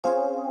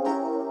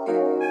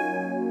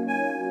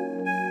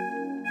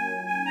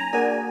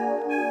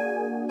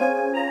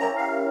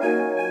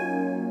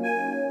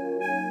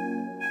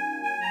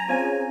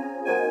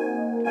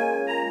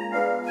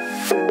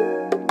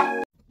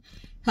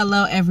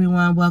Hello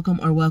everyone,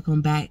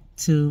 welcome back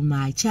to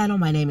my channel.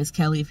 My name is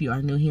Kelly if you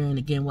are new here, and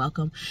again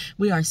welcome.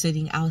 We are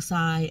sitting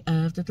outside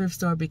of the thrift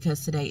store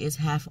because today is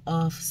half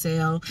off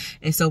sale,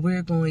 and so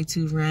we're going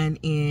to run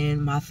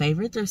in my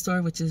favorite thrift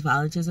store, which is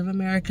Volunteers of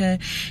America,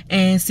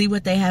 and see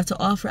what they have to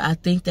offer. I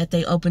think that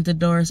they opened the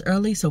doors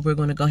early, so we're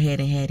going to go ahead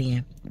and head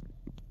in.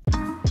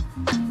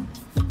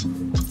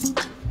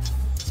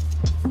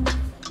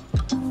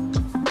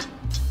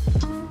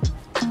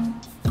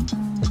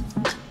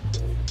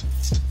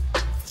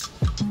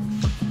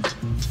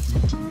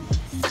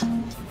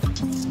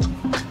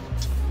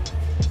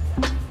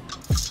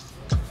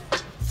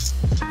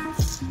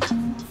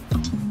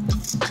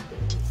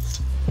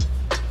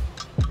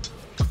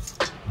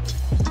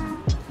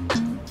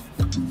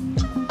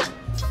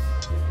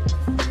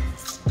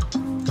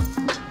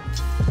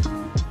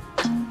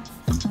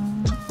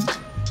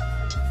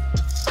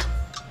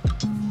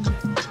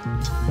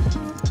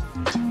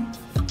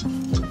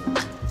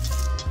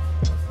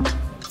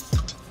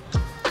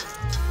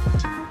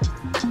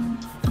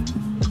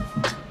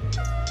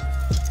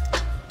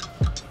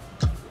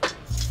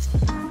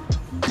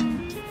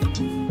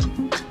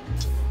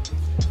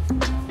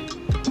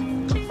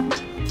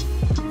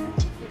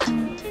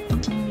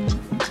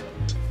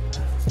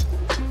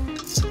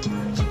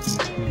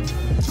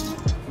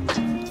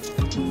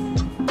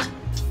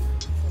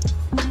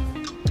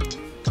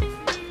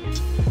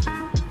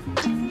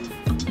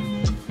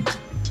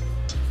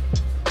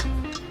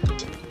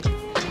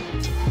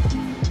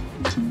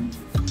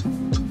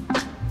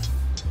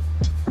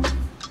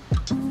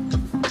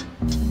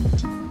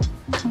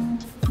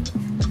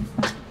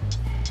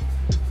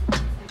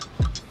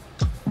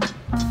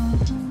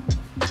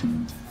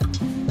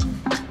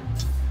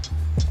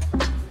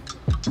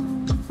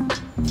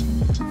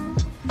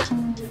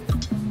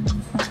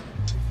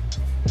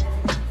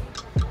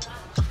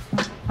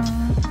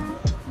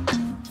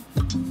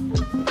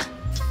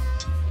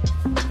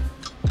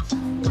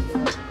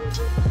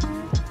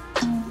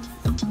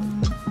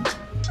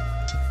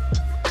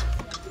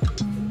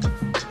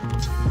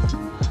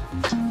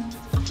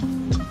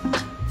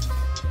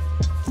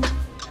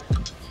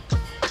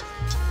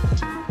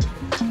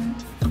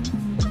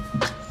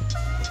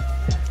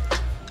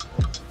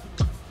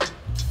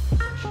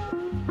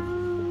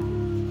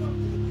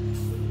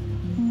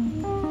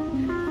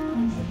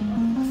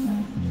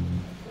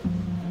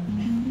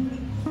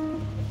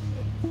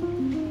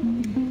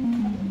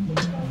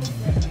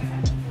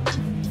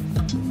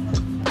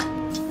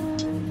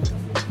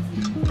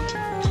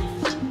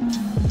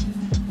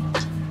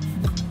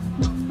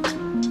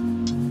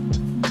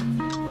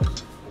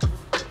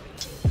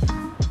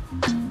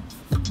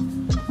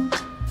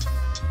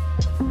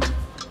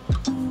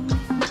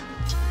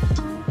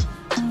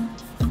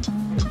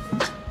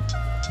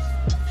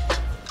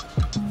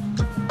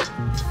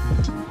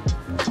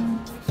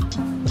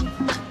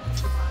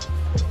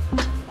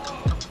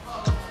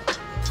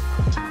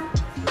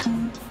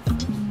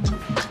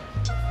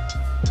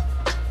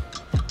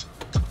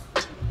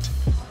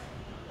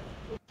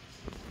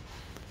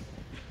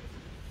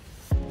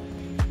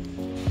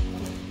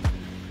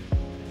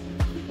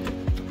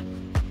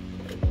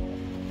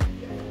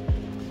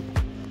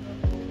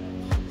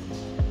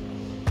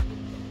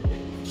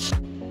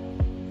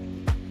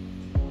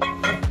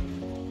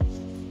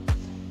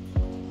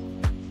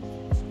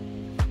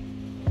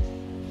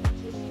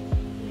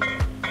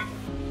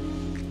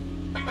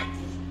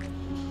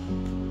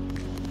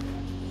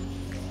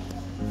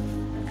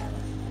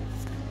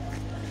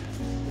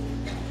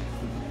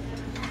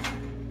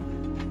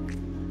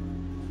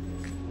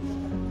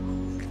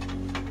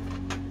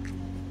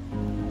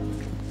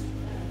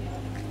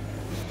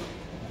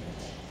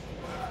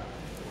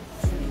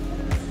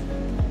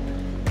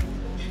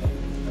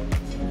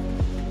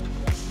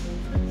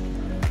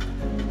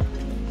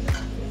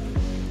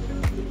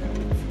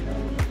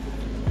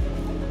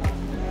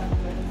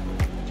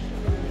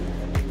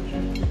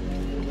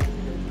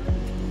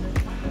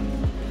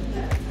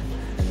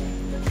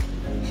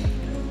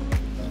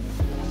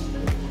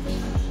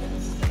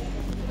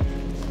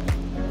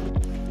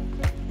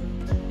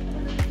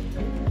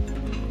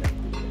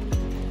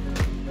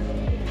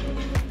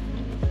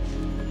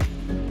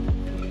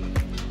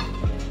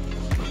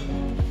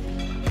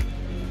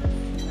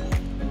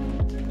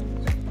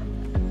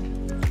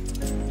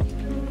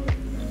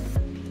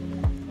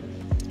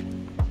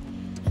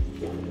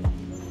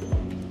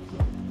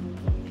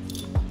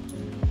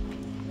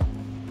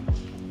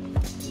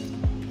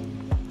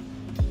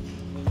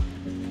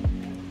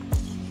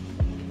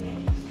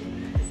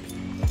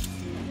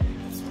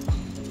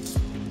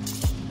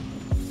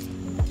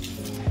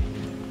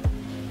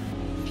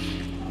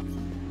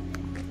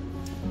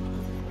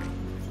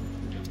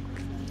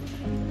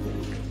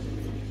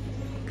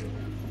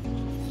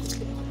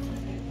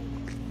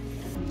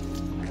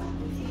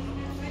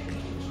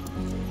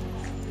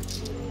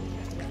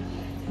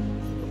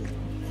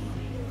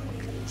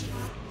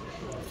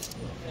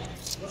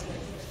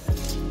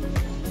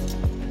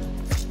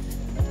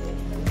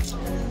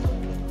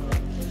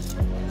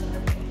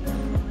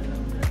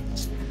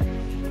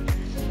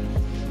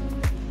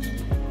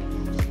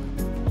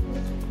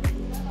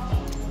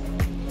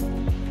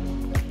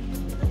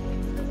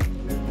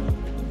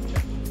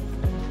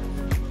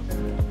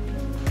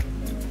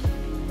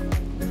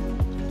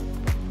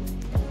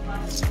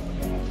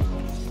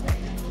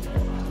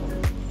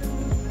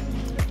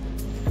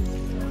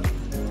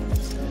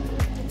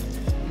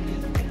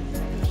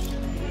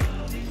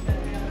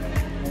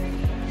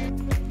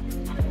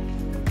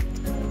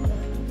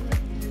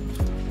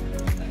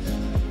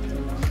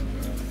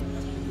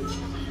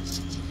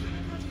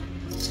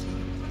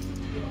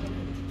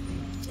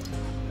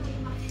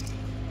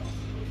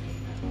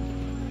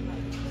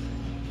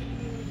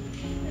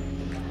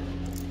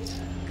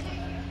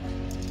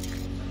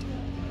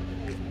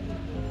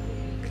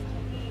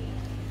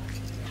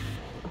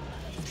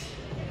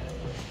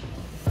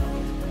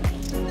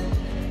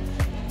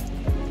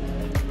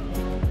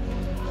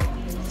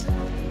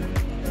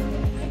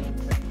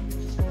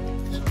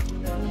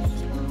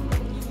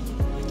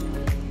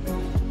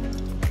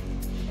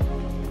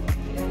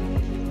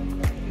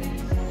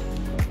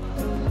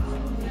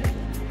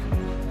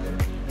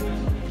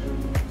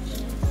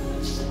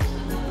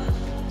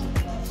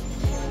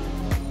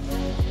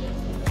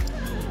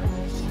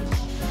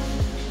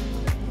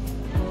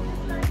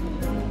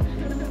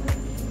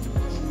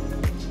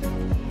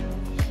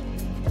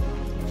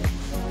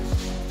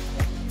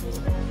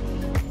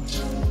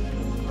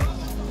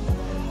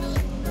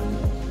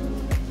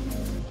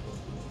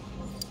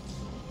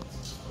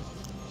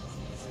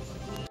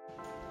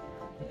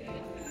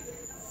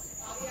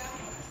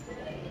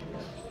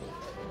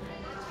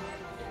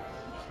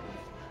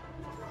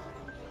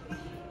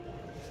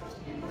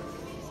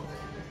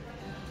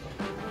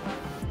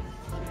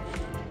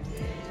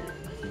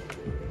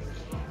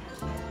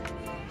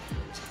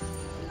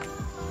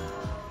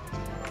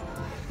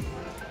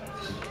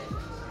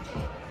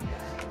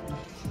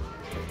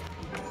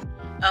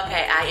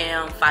 Okay, I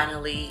am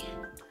finally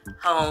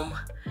home.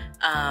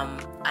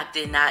 I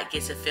did not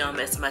get to film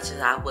as much as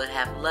I would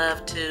have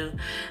loved to,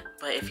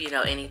 but if you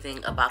know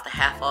anything about the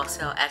half off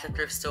sale at the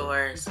thrift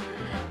stores,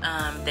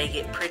 they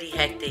get pretty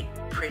hectic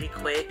pretty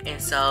quick,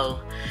 and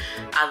so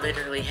I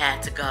literally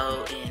had to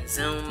go in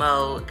Zoom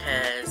mode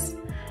because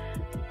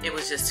it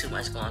was just too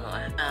much going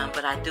on.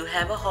 But I do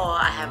have a haul.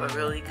 I have a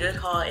really good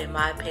haul in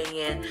my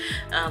opinion.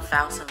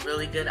 Found some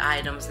really good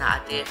items.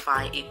 Now I did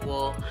find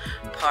equal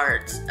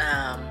parts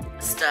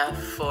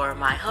stuff for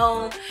my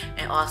home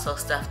and also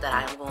stuff that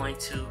I'm going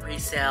to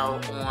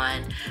resell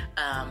on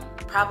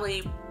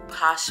probably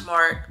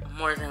Poshmark,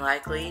 more than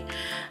likely.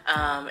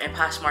 And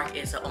Poshmark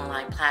is an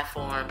online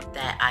platform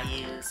that I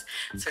use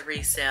to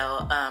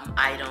resell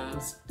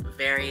items,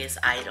 various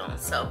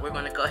items. So we're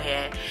going to go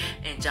ahead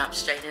and jump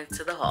straight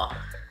into the haul.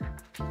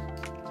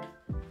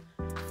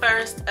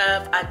 First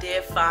up, I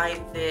did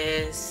find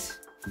this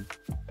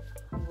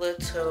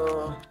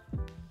little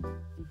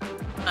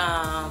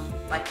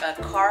like a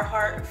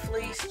Carhartt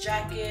fleece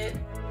jacket.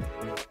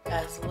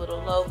 Has a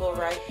little logo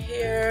right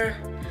here.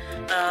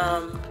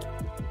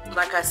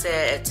 Like I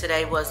said,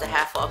 today was the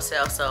half off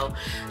sale, so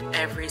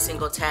every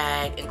single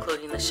tag,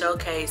 including the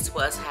showcase,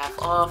 was half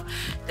off.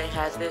 They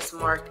had this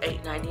marked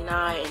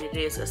 $8.99 and it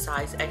is a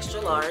size extra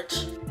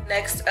large.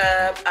 Next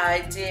up,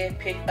 I did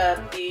pick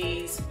up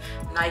these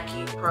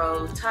Nike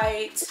Pro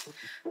tights.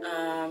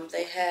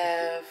 They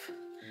have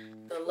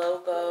the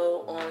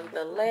logo on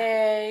the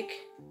leg.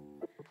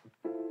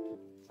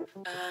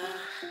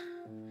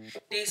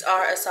 These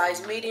are a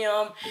size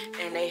medium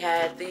and they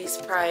had these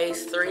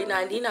priced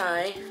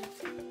 $3.99.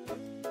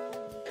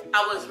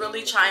 I was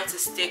really trying to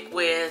stick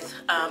with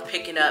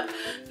picking up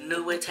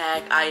new with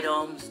tag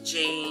items,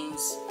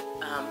 jeans,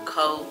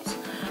 coats,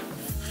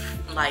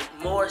 like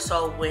more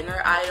so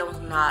winter items,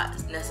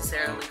 not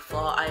necessarily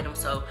fall items,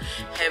 so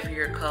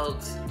heavier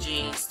coats,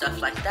 jeans, stuff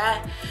like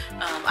that.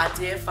 I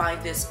did find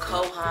this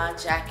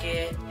Kohan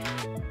jacket.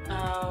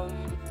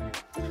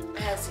 It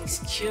has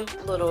these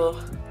cute little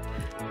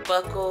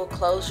buckle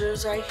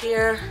closures right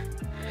here.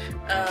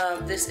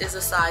 This is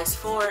a size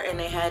 4 and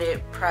they had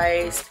it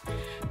priced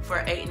for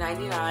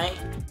 $8.99.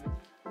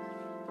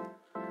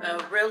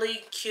 A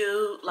really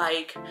cute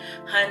like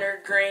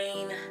hunter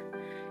green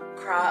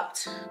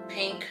cropped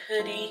pink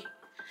hoodie.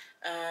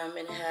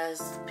 It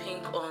has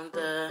pink on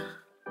the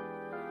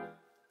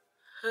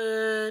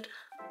hood.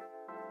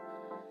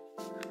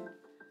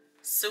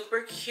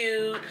 Super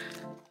cute.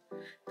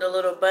 The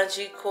little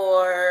bungee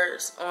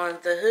cords on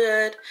the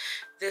hood.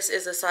 This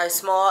is a size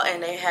small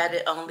and they had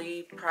it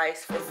only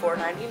priced for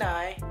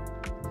 $4.99.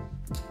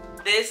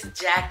 This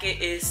jacket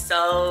is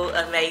so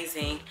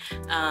amazing.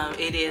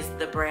 It is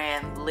the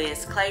brand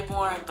Liz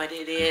Claiborne, but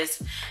it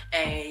is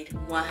a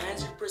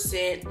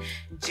 100%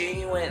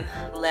 genuine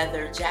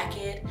leather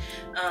jacket.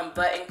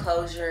 Button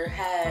closure,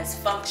 has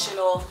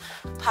functional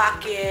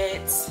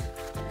pockets.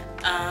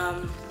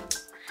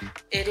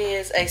 It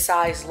is a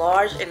size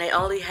large and they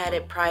only had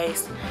it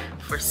priced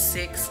for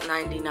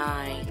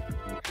 $6.99.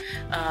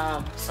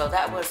 So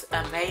that was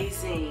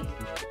amazing.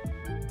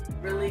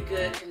 Really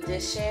good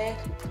condition.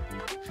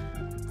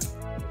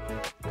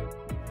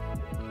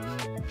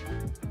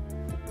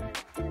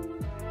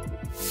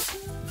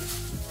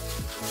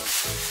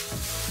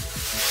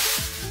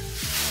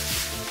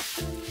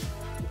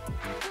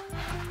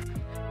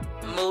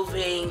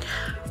 Moving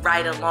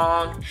right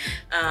along,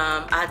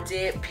 I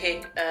did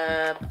pick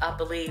up, I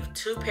believe,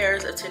 2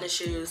 pairs of tennis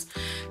shoes.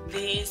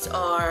 These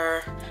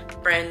are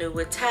brand new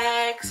with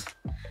tags.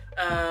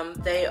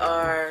 They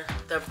are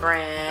the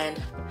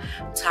brand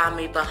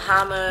Tommy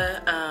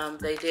Bahama.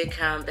 They did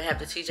come, they have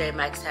the TJ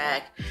Maxx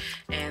tag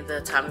and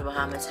the Tommy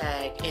Bahama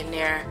tag in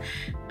there.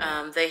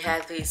 They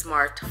had these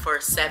marked for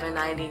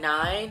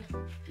 $7.99.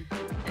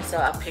 And so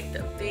I picked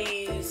up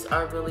these.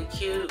 Are really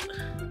cute.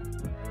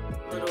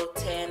 Little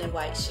tan and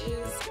white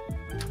shoes.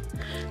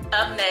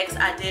 Up next,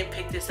 I did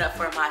pick this up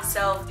for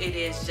myself. It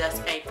is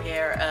just a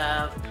pair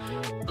of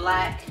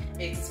black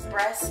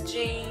Express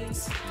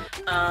jeans.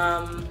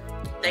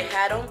 They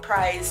had on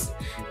price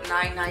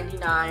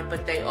 $9.99,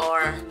 but they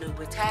are new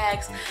with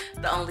tags.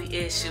 The only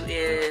issue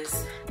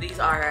is these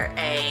are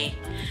a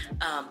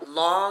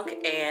long,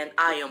 and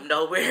I am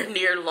nowhere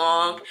near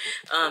long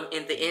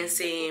in the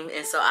inseam,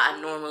 and so I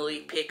normally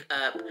pick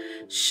up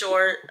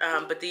short,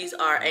 but these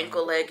are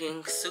ankle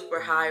leggings,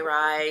 super high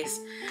rise,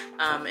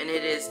 and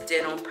it is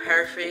denim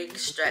perfect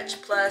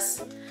stretch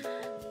plus.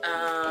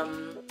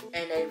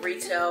 And they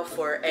retail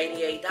for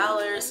 $88.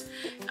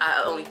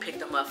 I only picked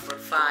them up for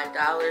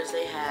 $5.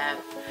 They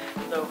have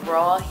the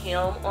raw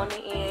hem on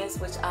the ends,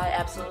 which I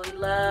absolutely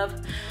love.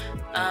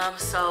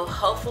 So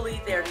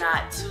hopefully they're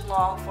not too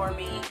long for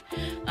me,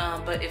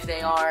 but if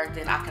they are,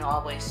 then I can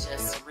always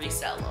just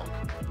resell them.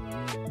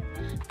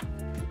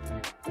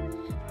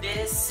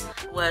 This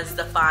was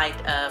the find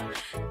of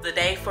the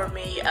day for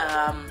me.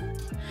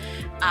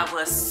 I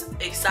was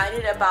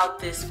excited about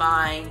this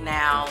find.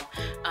 Now,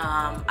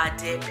 I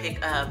did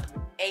pick up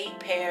 8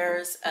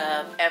 pairs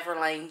of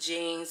Everlane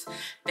jeans.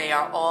 They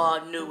are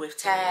all new with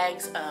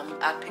tags.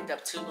 I picked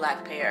up 2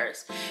 black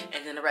pairs,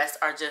 and then the rest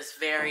are just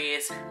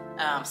various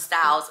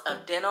styles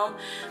of denim.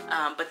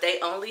 But they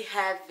only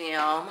had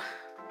them.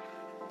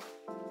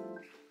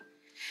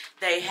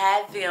 They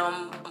had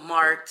them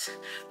marked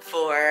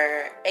for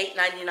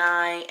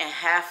 $8.99 and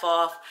half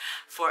off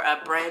for a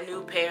brand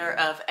new pair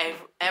of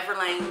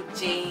Everlane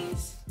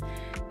jeans.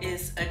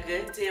 Is a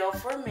good deal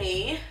for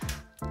me.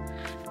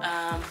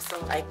 So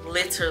like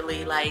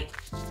literally like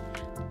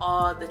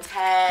all the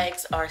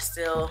tags are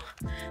still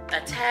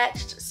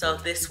attached. So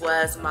this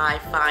was my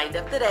find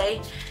of the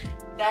day.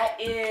 That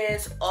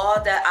is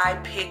all that I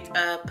picked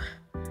up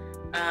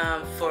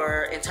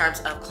for in terms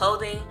of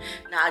clothing.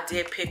 Now I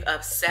did pick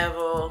up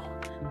several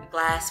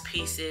glass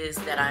pieces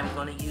that I'm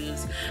going to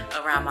use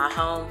around my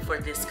home for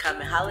this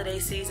coming holiday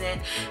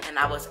season, and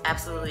I was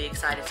absolutely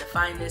excited to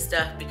find this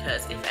stuff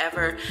because if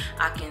ever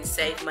I can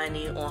save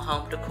money on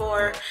home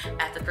decor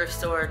at the thrift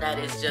store, that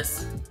is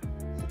just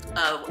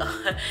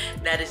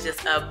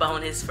a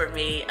bonus for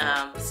me.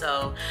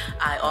 So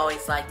I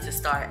always like to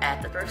start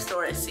at the thrift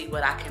store and see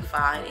what I can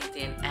find and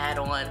then add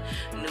on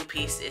new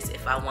pieces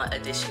if I want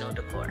additional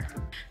decor.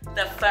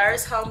 The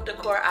first home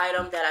decor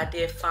item that I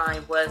did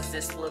find was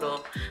this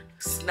little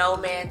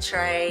snowman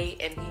tray,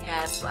 and he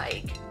has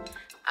like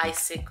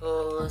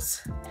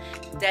icicles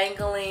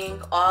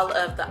dangling. All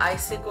of the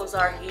icicles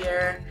are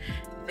here.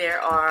 There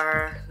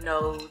are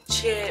no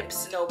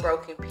chips, no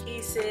broken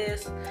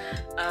pieces.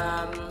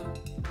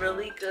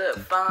 Really good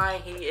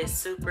find. He is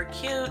super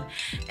cute,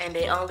 and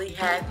they only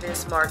had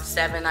this marked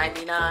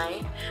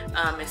 $7.99.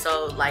 And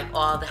so like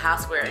all the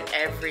houseware and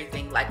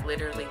everything, like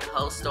literally the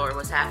whole store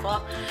was half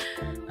off.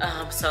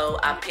 So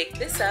I picked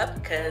this up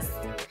because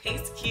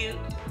he's cute.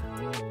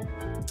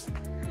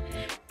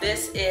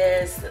 This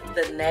is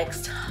the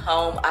next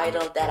home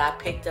item that I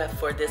picked up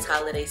for this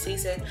holiday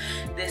season.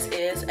 This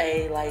is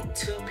a like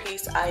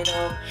 2-piece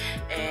item,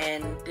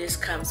 and this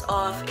comes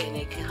off and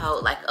it can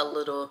hold like a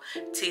little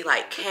tea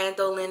light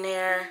candle in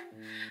there.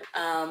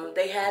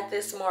 They had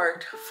this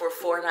marked for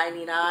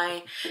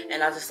 $4.99,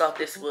 and I just thought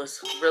this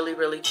was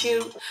really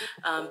cute.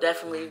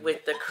 Definitely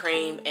with the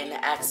cream and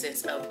the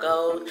accents of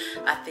gold.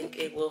 I think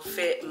it will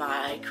fit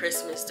my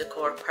Christmas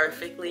decor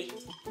perfectly.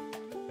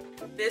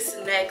 This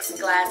next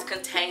glass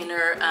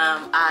container,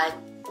 I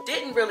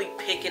didn't really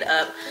pick it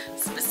up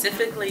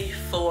specifically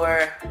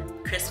for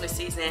Christmas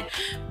season,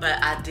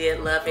 but I did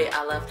love it.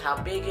 I loved how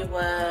big it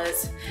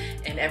was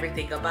and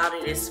everything about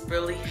it. It's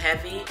really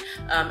heavy,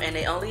 and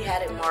they only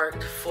had it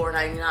marked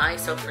 $4.99,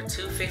 so for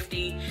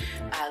 $2.50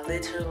 I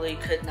literally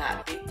could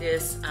not beat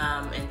this,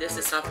 and this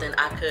is something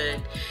I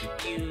could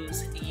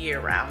use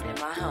year-round in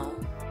my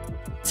home.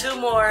 2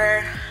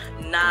 more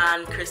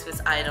non-Christmas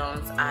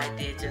items I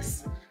did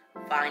just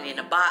find in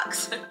a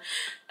box.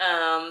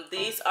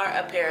 These are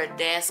a pair of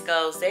dance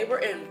goes. They were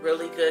in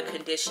really good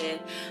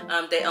condition.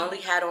 They only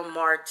had them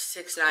marked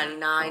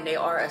 $6.99. They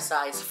are a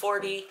size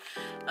 40,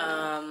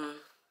 and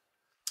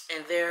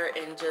they're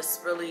in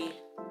just really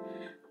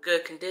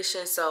good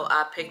condition, so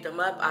I picked them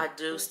up. I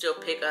do still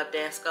pick up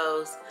dance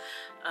goes.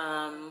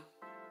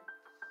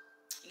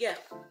 Yeah.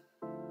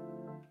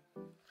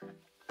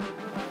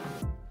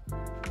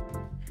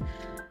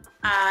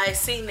 I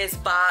seen this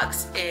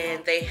box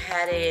and they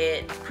had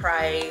it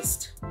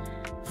priced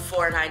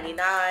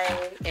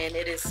 $4.99, and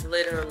it is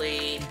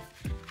literally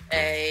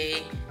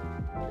a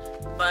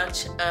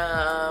bunch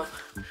of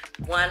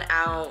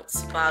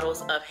 1-ounce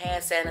bottles of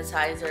hand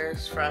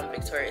sanitizers from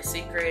Victoria's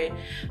Secret.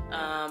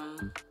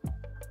 And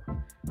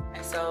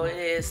so it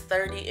is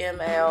 30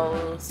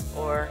 mLs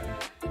or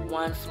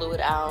 1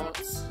 fluid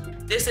ounce.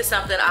 This is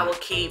something I will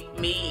keep.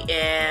 Me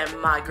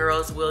and my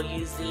girls will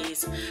use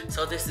these,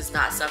 so this is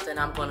not something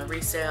I'm going to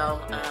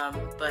resell,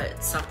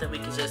 but something we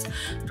can just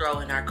throw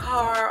in our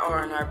car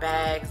or in our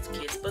bags,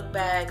 kids' book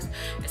bags,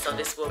 and so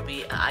this will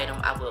be an item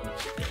I will be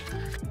keeping.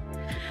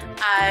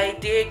 I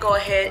did go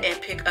ahead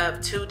and pick up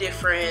 2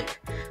 different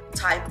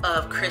type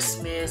of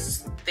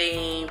Christmas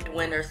themed,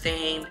 winter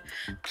themed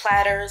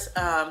platters.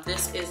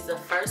 This is the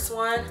first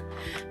one,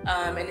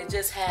 and it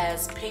just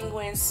has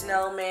penguin,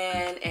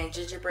 snowman, and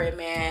gingerbread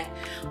man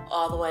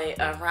all the way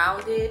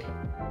around it.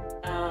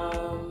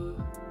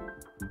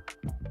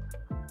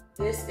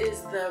 This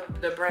is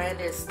the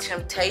brand is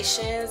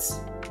Temptations,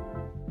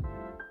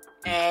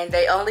 and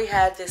they only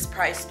had this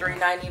price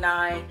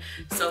 $3.99,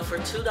 so for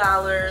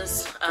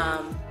 $2,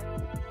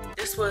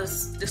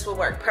 this will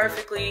work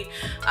perfectly.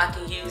 I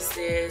can use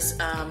this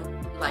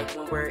like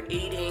when we're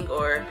eating,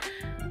 or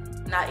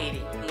not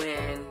eating,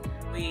 when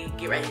we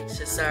get ready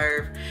to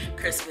serve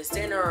Christmas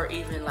dinner, or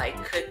even like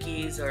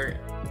cookies or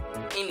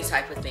any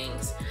type of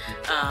things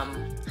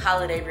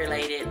holiday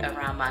related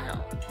around my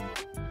home.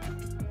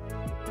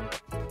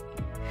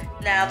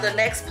 Now the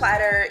next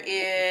platter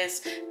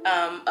is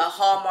a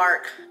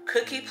Hallmark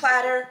cookie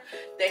platter.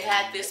 They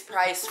had this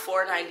price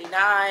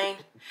 $4.99,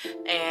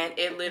 and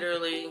it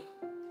literally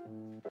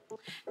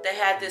They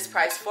had this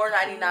price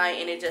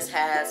 $4.99, and it just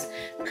has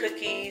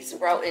cookies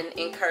written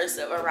in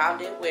cursive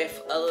around it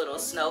with a little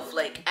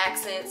snowflake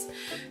accents.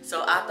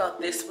 So I thought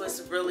this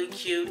was really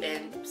cute,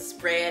 and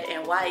red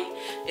and white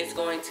is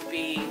going to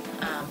be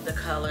the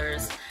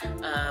colors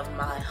of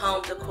my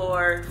home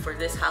decor for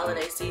this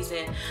holiday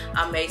season.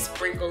 I may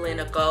sprinkle in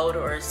a gold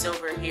or a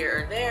silver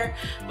here or there,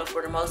 but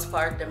for the most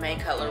part the main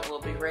color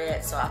will be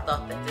red, so I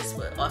thought that this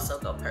would also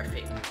go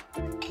perfect.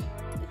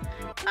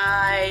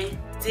 I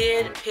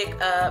did pick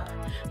up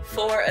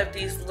 4 of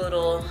these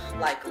little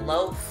like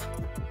loaf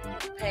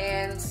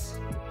pans.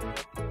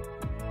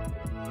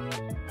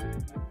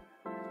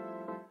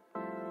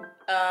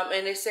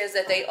 And it says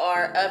that they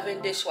are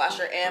oven,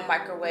 dishwasher, and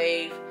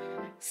microwave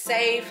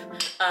safe.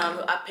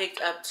 I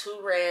picked up 2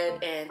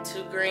 red and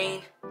 2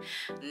 green.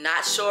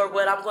 Not sure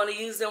what I'm going to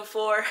use them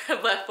for,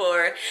 but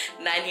for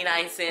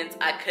 99 cents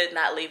I could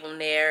not leave them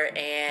there,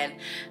 and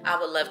I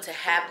would love to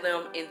have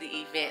them in the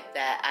event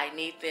that I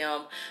need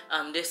them.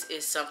 This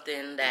is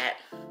something that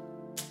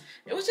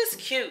it was just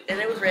cute, and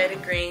it was red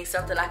and green,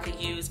 something I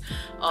could use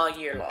all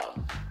year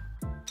long.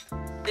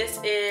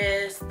 This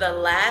is the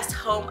last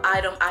home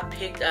item I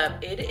picked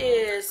up. It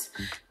is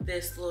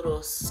this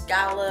little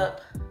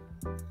scallop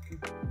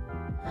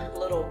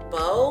little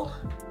bow.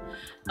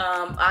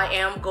 I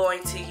am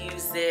going to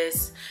use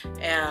this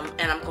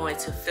and I'm going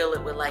to fill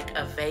it with like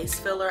a vase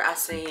filler. I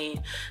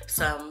seen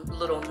some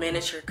little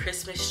miniature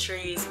Christmas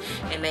trees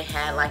and they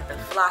had like the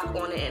flock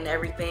on it and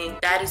everything.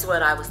 That is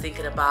what I was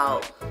thinking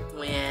about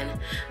when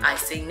I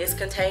seen this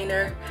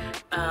container.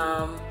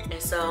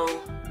 And so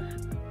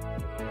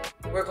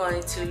we're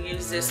going to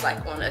use this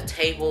like on a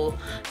table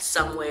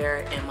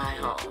somewhere in my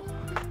home.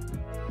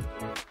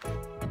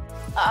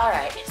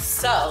 Alright,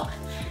 so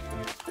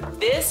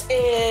this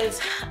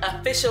is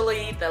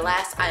officially the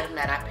last item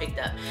that I picked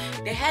up.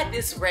 They had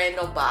this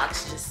random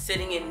box just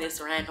sitting in this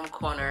random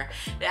corner.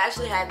 They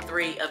actually had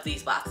 3 of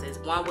these boxes.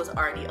 One was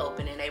already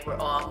open and they were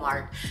all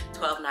marked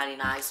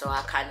 $12.99, so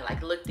I kind of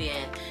like looked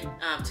in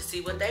to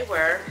see what they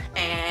were,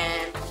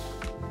 and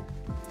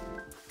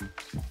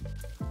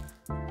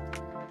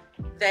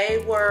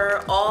they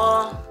were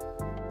all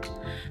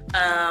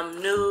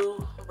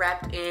new,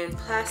 wrapped in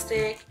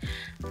plastic.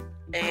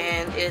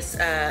 And it's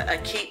a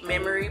Keep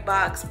Memory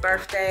Box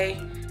birthday,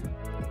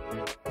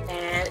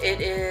 and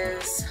it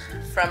is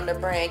from the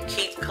brand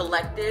Keep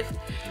Collective.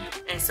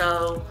 And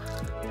so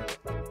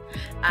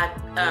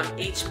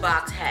each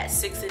box had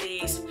 6 of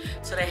these,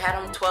 so they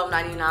had them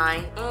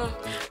 $12.99.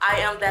 I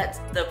am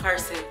the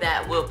person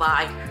that will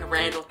buy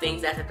random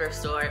things at the thrift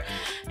store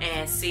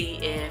and see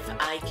if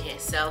I can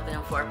sell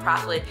them for a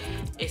profit,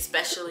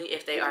 especially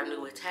if they are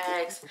new with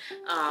tags.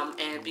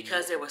 And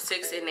because there were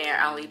 6 in there,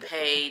 I only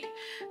paid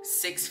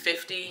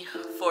 $6.50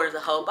 for the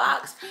whole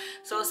box,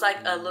 so it's like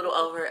a little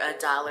over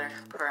 $1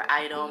 per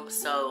item.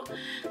 So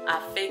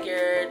I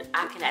figured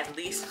I can at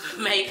least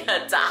make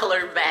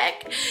 $1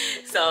 back,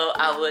 so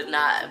I would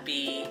not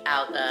be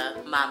out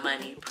of my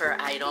money per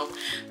item.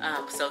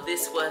 So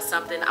this was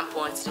something I'm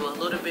going to do a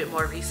little bit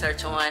more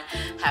research on.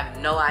 Have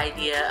no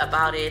idea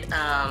about it,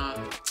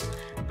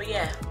 but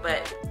yeah,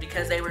 but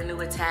because they were new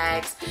with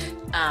tags,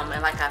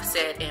 and like I've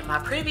said in my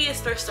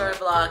previous thrift store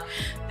vlog,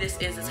 this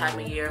is the time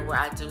of year where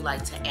I do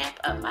like to amp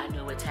up my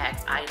new with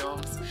tags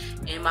items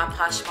in my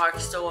Poshmark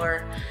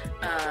store,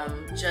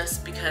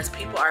 just because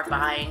people are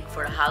buying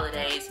for the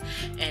holidays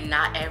and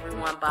not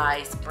everyone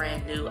buys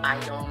brand new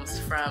items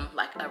from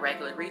like a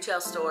regular retail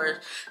store.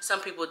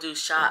 Some people do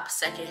shop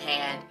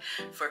secondhand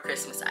for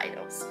Christmas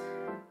items.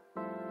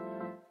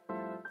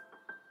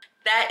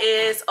 That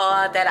is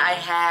all that I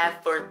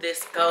have for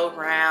this go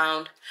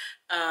round.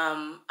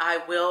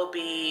 I will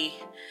be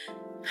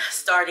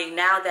starting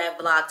now that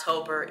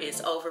Vlogtober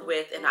is over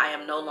with and I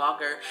am no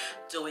longer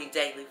doing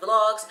daily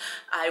vlogs.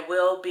 I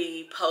will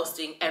be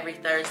posting every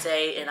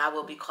Thursday, and I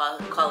will be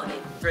calling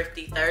it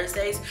Thrifty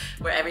Thursdays,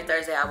 where every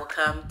Thursday I will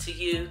come to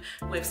you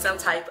with some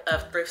type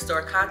of thrift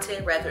store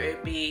content, whether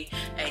it be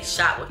a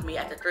shop with me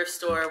at the thrift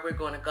store, we're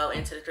going to go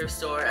into the thrift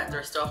store, a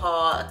thrift store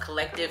haul, a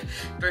collective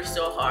thrift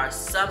store haul,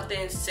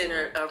 something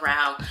centered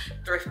around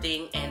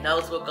thrifting, and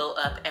those will go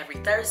up every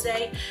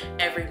Thursday.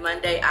 Every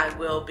Monday I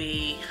will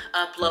be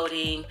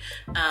uploading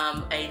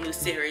a new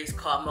series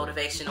called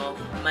Motivational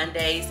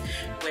Mondays,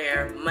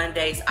 where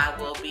Mondays I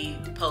will be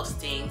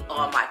posting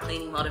all my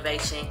cleaning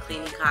motivation,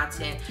 cleaning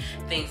content,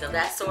 things of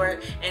that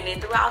sort. And then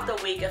throughout the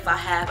week, if I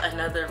have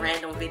another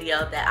random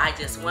video that I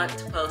just want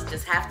to post,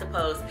 just have to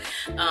post,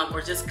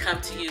 or just come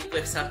to you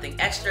with something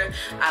extra,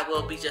 I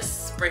will be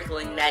just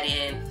sprinkling that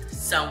in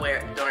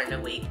somewhere during the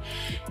week.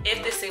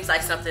 If this seems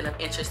like something of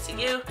interest to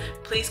you,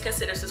 please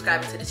consider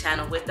subscribing to the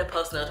channel with the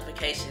post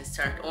notifications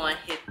turned on.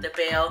 Hit the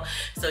bell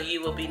so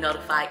you will be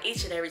notified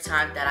each and every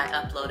time that I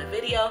upload a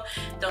video.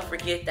 Don't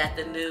forget that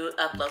the new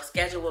upload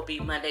schedule will be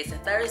Mondays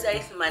and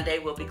Thursdays. Monday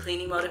will be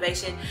cleaning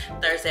motivation,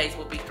 Thursdays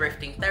will be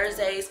thrifting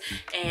Thursdays,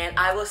 and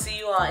I will see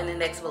you all in the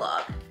next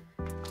vlog.